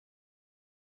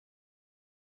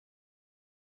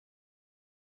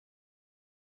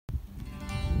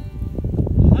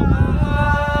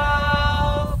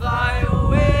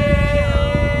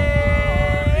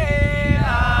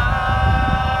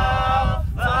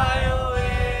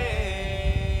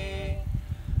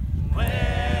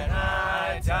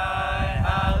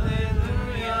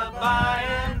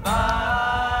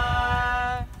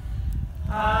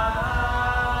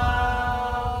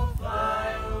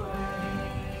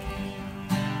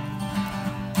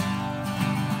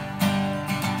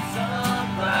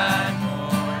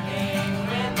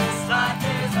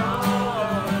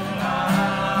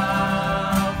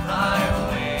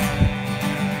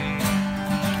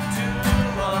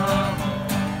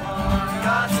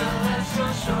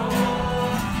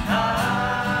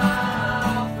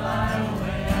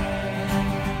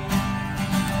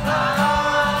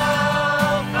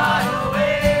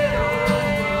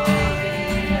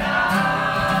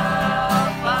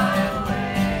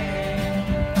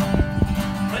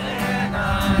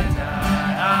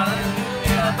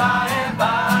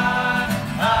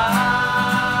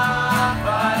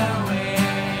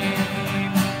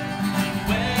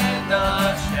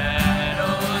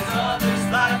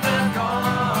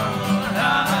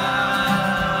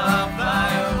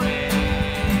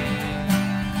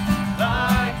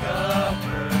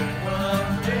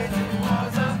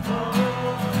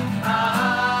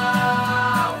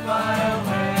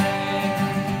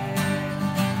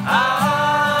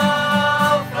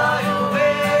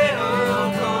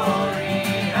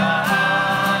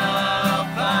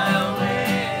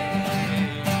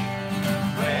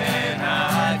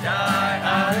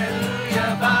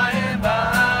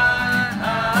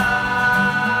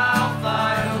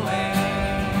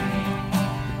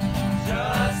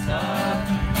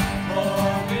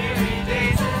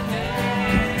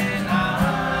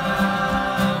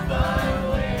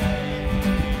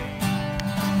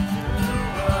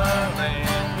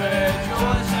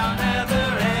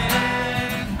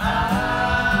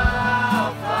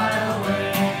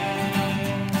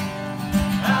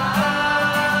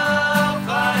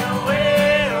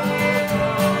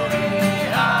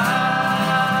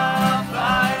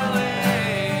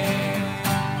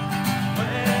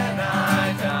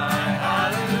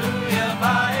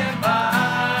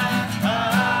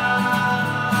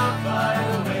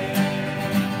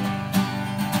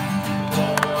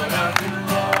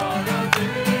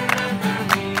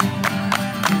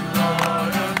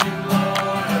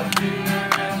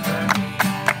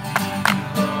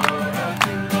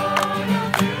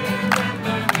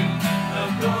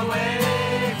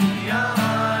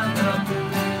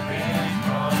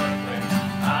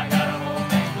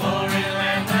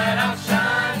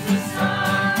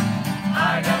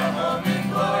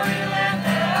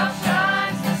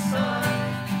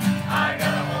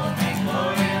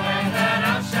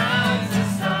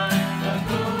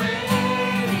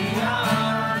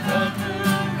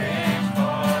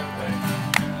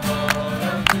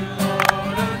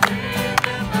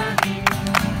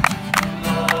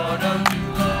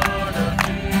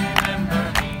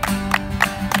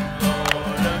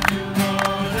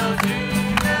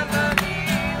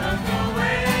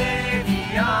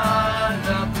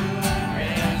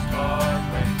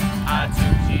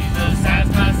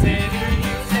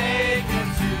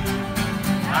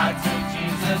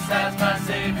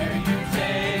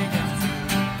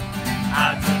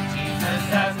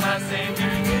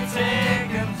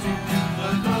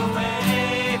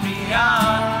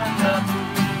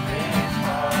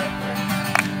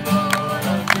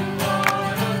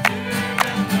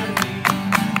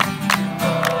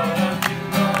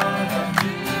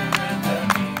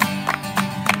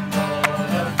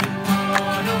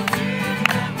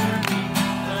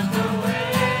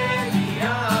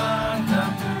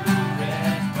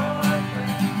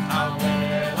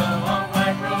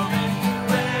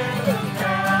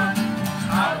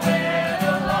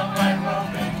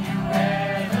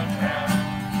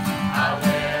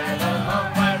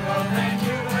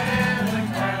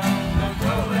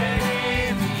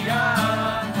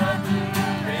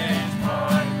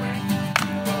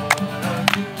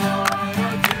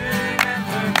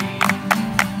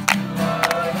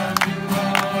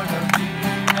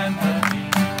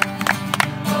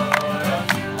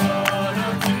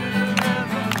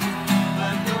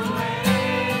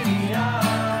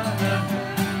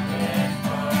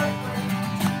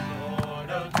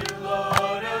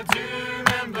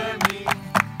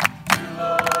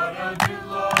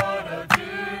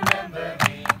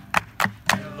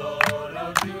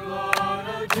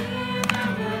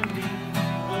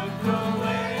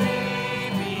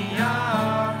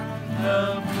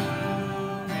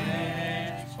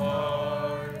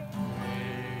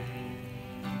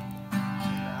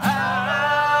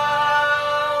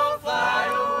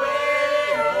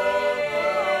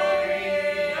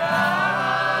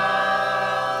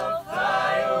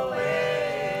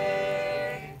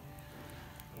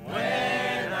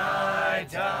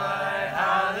die,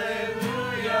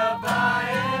 hallelujah, by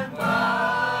and by.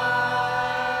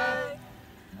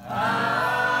 I'll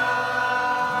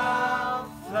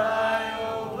fly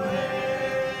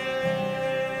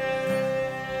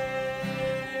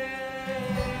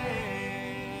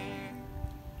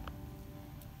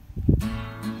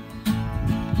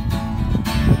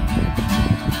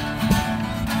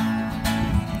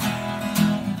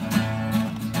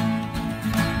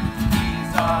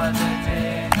These are the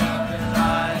days of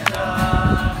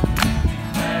Elijah,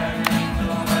 declaring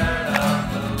the word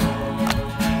of the Lord.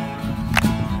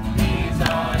 These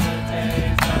are the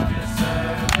days of your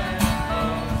servant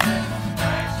Moses,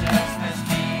 righteousness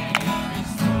being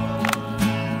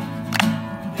restored.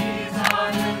 These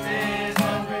are the days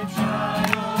of great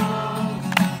trials,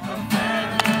 of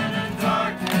famine and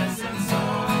darkness and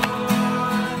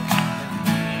sword.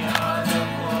 We are the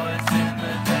voice in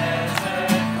the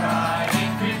desert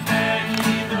crying, prepare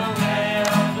ye the way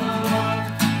of the Lord.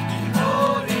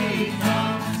 Behold, he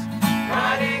comes,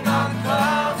 riding on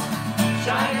clouds,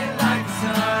 shining like the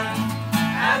sun.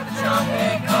 At the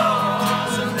trumpet call,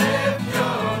 so lift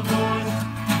your voice,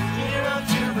 year of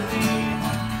jubilee.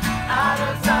 Out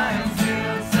of Zion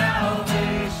till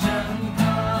salvation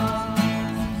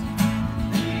comes.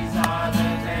 These are the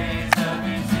days of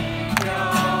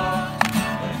Ezekiel,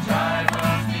 when dry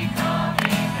bones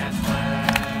becoming as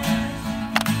flesh.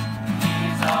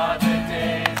 These are the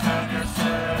days of your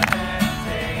servant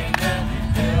David,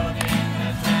 rebuilding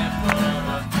the temple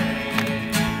of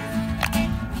praise.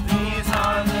 These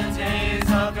are the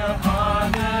days of your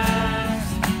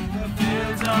harvest, the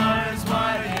fields are as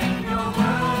white in your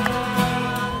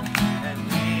world, and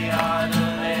we are the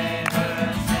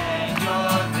laborers in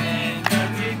your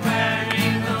vineyard,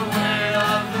 declaring the way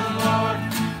of the Lord.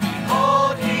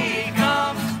 Behold, he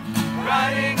comes,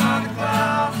 riding on the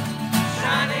clouds,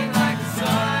 shining like the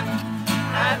sun.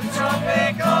 At the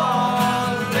trumpet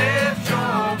call, lift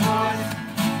your voice,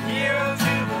 year of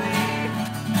jubilee.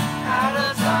 Out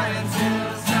of Zion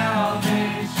till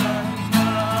salvation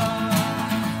comes.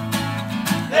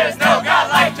 There's no God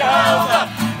like Jehovah.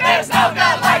 There's no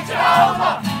God like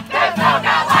Jehovah. There's no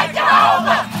God like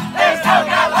Jehovah. There's no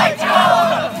God like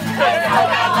Jehovah. There's no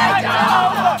God like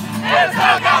Jehovah. There's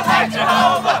no God like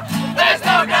Jehovah. There's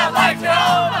no God like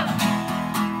Jehovah.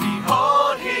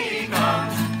 Behold, he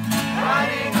comes,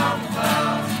 riding on the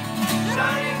clouds,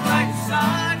 shining like the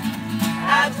sun.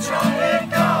 At the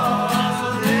trumpet call, so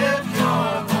lift your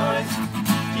voice,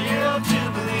 year of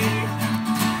jubilee.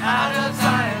 Out of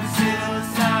Zion till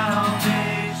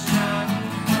salvation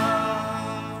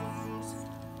comes.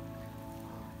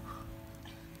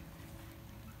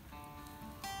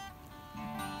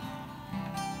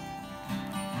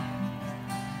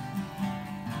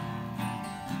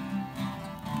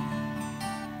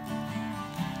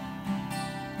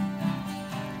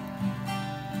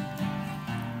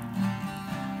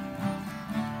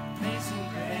 Amazing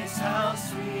grace, how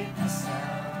sweet the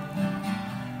sound,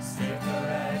 saved a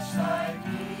wretch like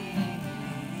me.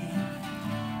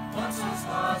 Once was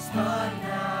lost, but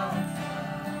now I'm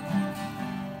found.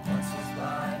 Once was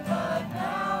blind, but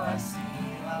now I see.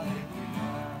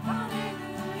 Hallelujah,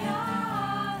 hallelujah,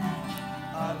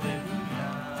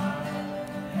 hallelujah,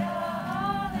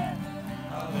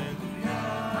 hallelujah,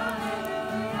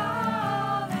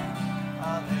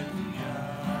 hallelujah,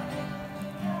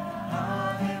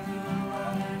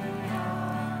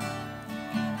 hallelujah.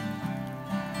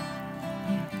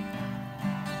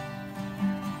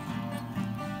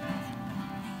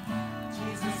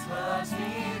 Jesus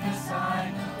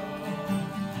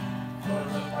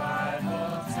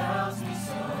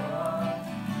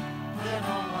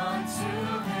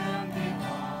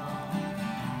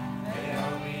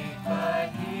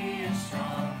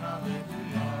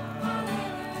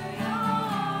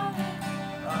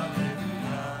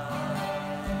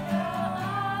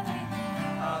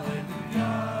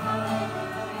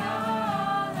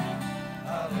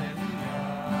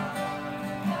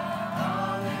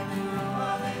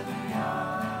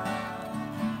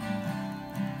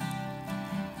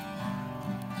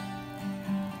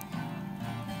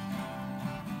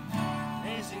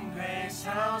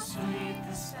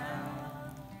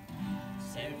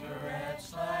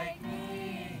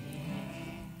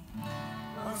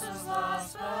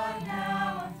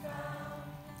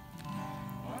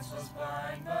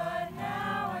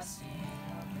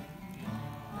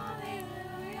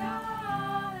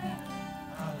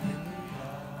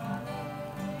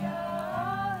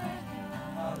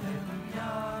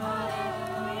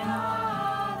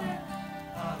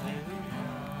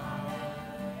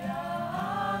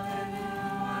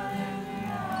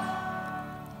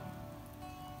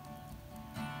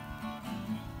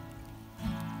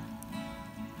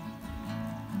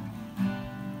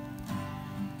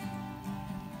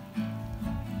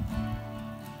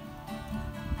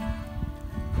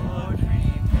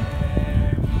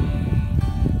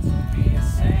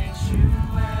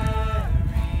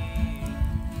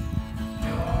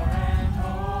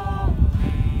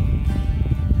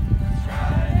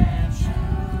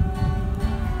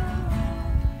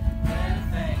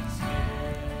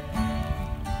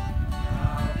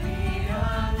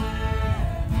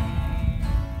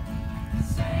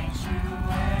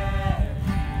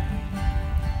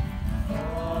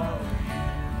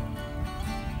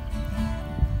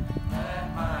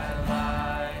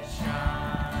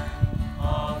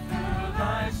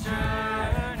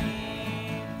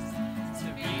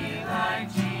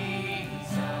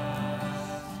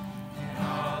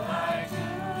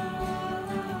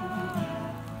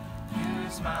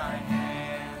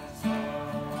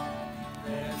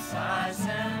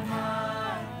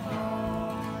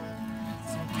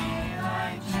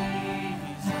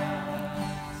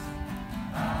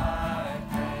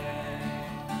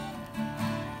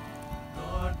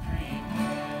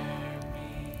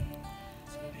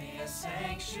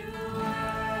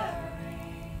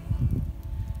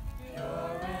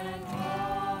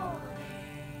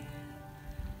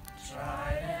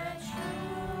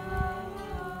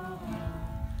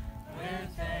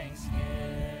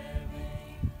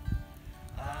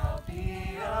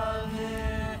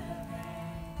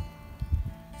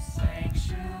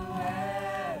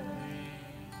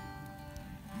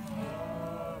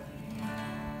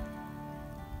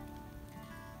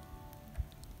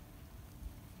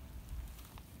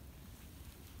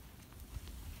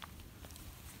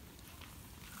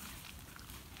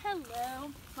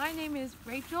Hello, my name is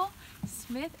Rachel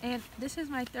Smith and this is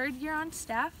my 3rd year on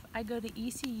staff. I go to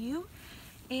ECU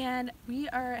and we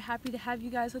are happy to have you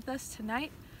guys with us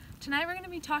tonight. Tonight we're going to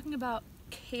be talking about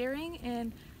caring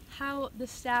and how the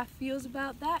staff feels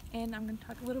about that, and I'm going to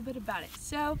talk a little bit about it.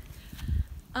 So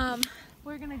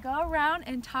we're going to go around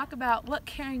and talk about what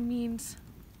caring means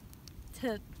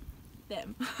to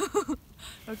them.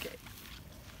 Okay.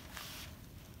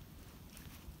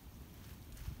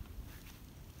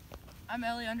 I'm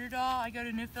Ellie Underdahl. I go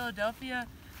to New Philadelphia.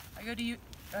 I go to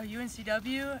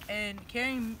UNCW, and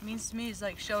caring means to me is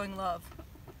like showing love.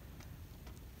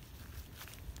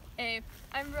 Hey,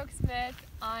 I'm Brooke Smith.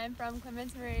 I'm from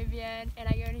Clements Moravian, and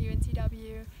I go to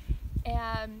UNCW.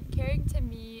 And caring to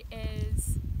me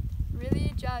is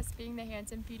really just being the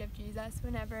hands and feet of Jesus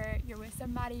whenever you're with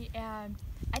somebody, and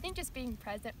I think just being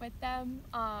present with them.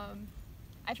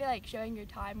 I feel like showing your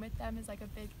time with them is like a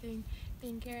big thing,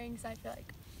 being caring, so I feel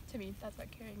like to me that's what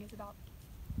caring is about.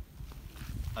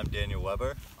 I'm Daniel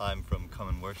Weber. I'm from Come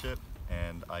and Worship,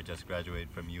 and I just graduated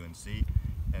from UNC.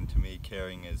 And to me,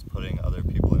 caring is putting other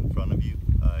people in front of you,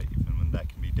 even when that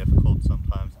can be difficult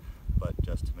sometimes, but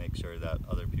just to make sure that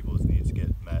other people's needs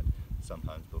get met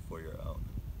sometimes before your own.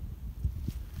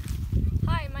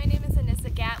 Hi, my name is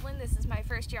Anissa Gatlin. This is my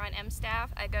 1st year on M staff.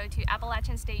 I go to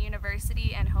Appalachian State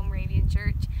University and Home Moravian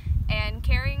Church. And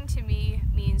caring to me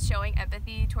means showing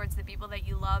empathy towards the people that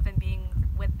you love and being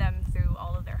with them through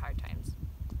all of their hard times.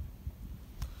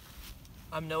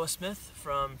 I'm Noah Smith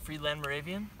from Freeland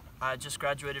Moravian. I just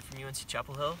graduated from UNC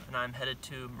Chapel Hill and I'm headed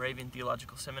to Moravian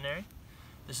Theological Seminary.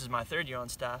 This is my 3rd year on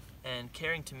staff, and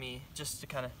caring to me, just to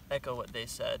kind of echo what they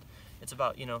said, it's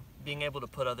about, being able to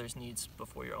put others' needs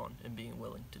before your own and being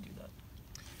willing to do that.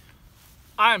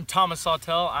 I'm Thomas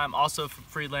Sawtell. I'm also from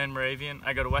Freeland Moravian.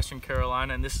 I go to Western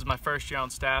Carolina, and this is my 1st year on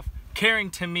staff.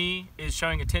 Caring to me is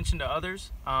showing attention to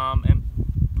others and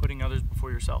putting others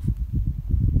before yourself.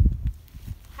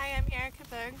 Hi, I'm Erica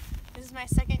Berg. This is my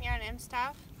 2nd year on M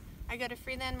staff. I go to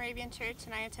Freeland Moravian Church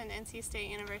and I attend NC State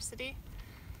University.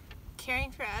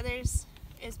 Caring for others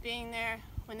is being there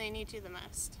when they need you the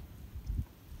most.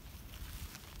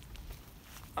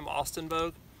 I'm Austin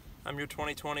Bogue. I'm your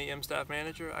 2020 M staff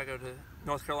manager. I go to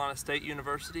North Carolina State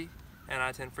University and I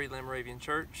attend Freeland Moravian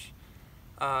Church.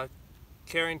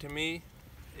 Caring to me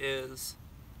is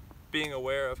being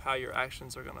aware of how your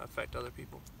actions are going to affect other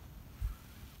people.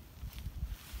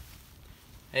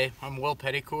 Hey, I'm Will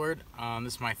Petticord.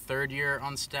 This is my 3rd year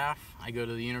on staff. I go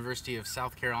to the University of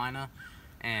South Carolina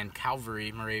and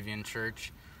Calvary Moravian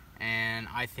Church, and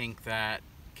I think that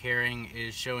caring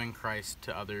is showing Christ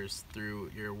to others through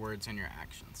your words and your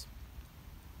actions.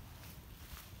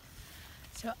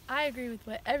 So I agree with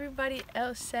what everybody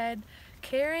else said.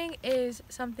 Caring is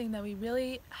something that we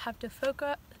really have to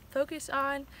focus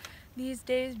on these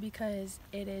days because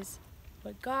it is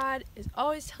what God is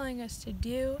always telling us to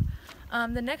do.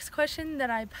 The next question that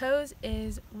I pose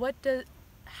is,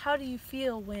 how do you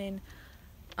feel when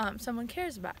someone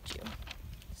cares about you?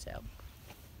 So.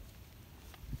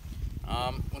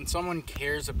 When someone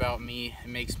cares about me, it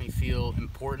makes me feel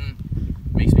important,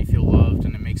 it makes me feel loved,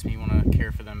 and it makes me want to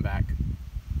care for them back.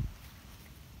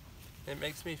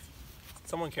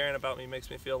 Someone caring about me makes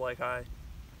me feel like I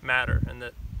matter and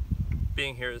that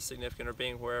being here is significant, or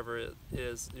being wherever it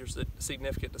is, you're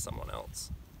significant to someone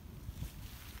else.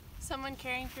 Someone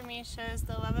caring for me shows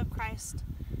the love of Christ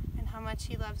and how much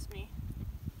He loves me.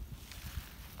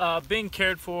 Being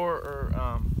cared for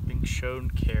or being shown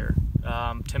care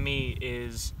to me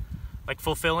is like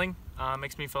fulfilling.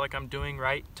 Makes me feel like I'm doing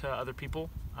right to other people,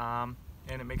 and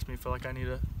it makes me feel like I need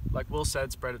to, like Will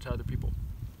said, spread it to other people.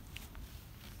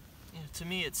 To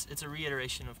me, it's a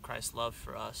reiteration of Christ's love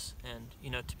for us,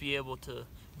 and to be able to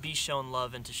be shown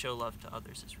love and to show love to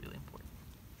others is really important.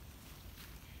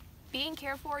 Being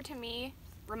cared for to me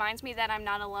reminds me that I'm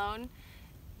not alone.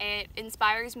 It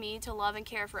inspires me to love and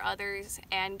care for others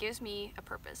and gives me a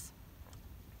purpose.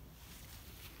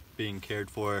 Being cared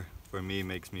for me,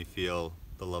 makes me feel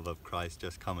the love of Christ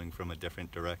just coming from a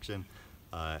different direction,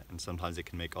 and sometimes it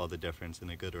can make all the difference in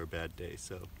a good or a bad day,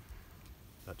 so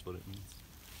that's what it means.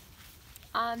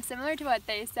 Similar to what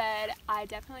they said, I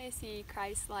definitely see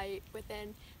Christ's light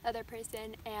within the other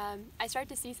person, and I start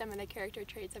to see some of the character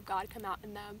traits of God come out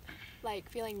in them, like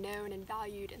feeling known and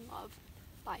valued and loved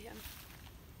by Him.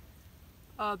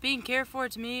 Being cared for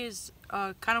to me is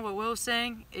kind of what Will was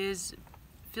saying, is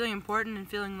feeling important and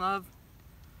feeling love.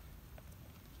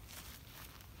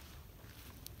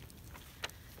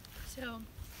 So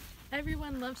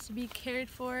everyone loves to be cared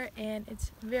for, and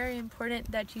it's very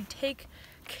important that you take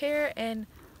care and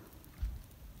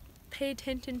pay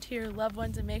attention to your loved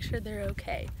ones and make sure they're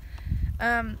okay.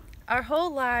 Our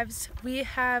whole lives, we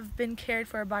have been cared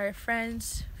for by our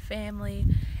friends, family,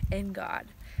 and God.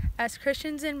 As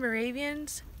Christians and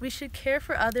Moravians, we should care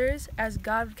for others as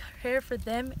God would care for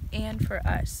them and for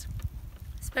us.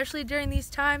 Especially during these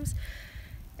times,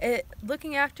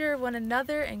 looking after one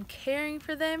another and caring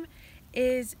for them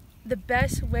is the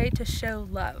best way to show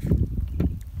love.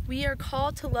 We are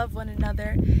called to love one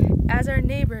another as our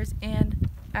neighbors and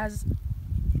as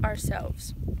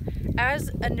ourselves. As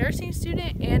a nursing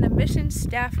student and a mission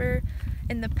staffer,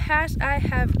 in the past I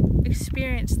have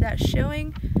experienced that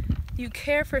showing you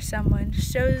care for someone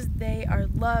shows they are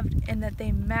loved and that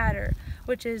they matter,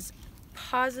 which is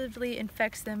positively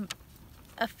affects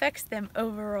them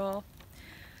overall.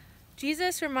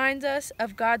 Jesus reminds us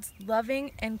of God's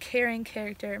loving and caring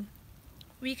character.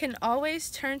 We can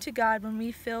always turn to God when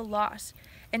we feel lost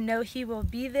and know He will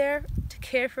be there to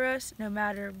care for us no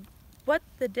matter what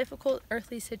the difficult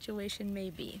earthly situation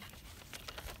may be.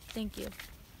 Thank you.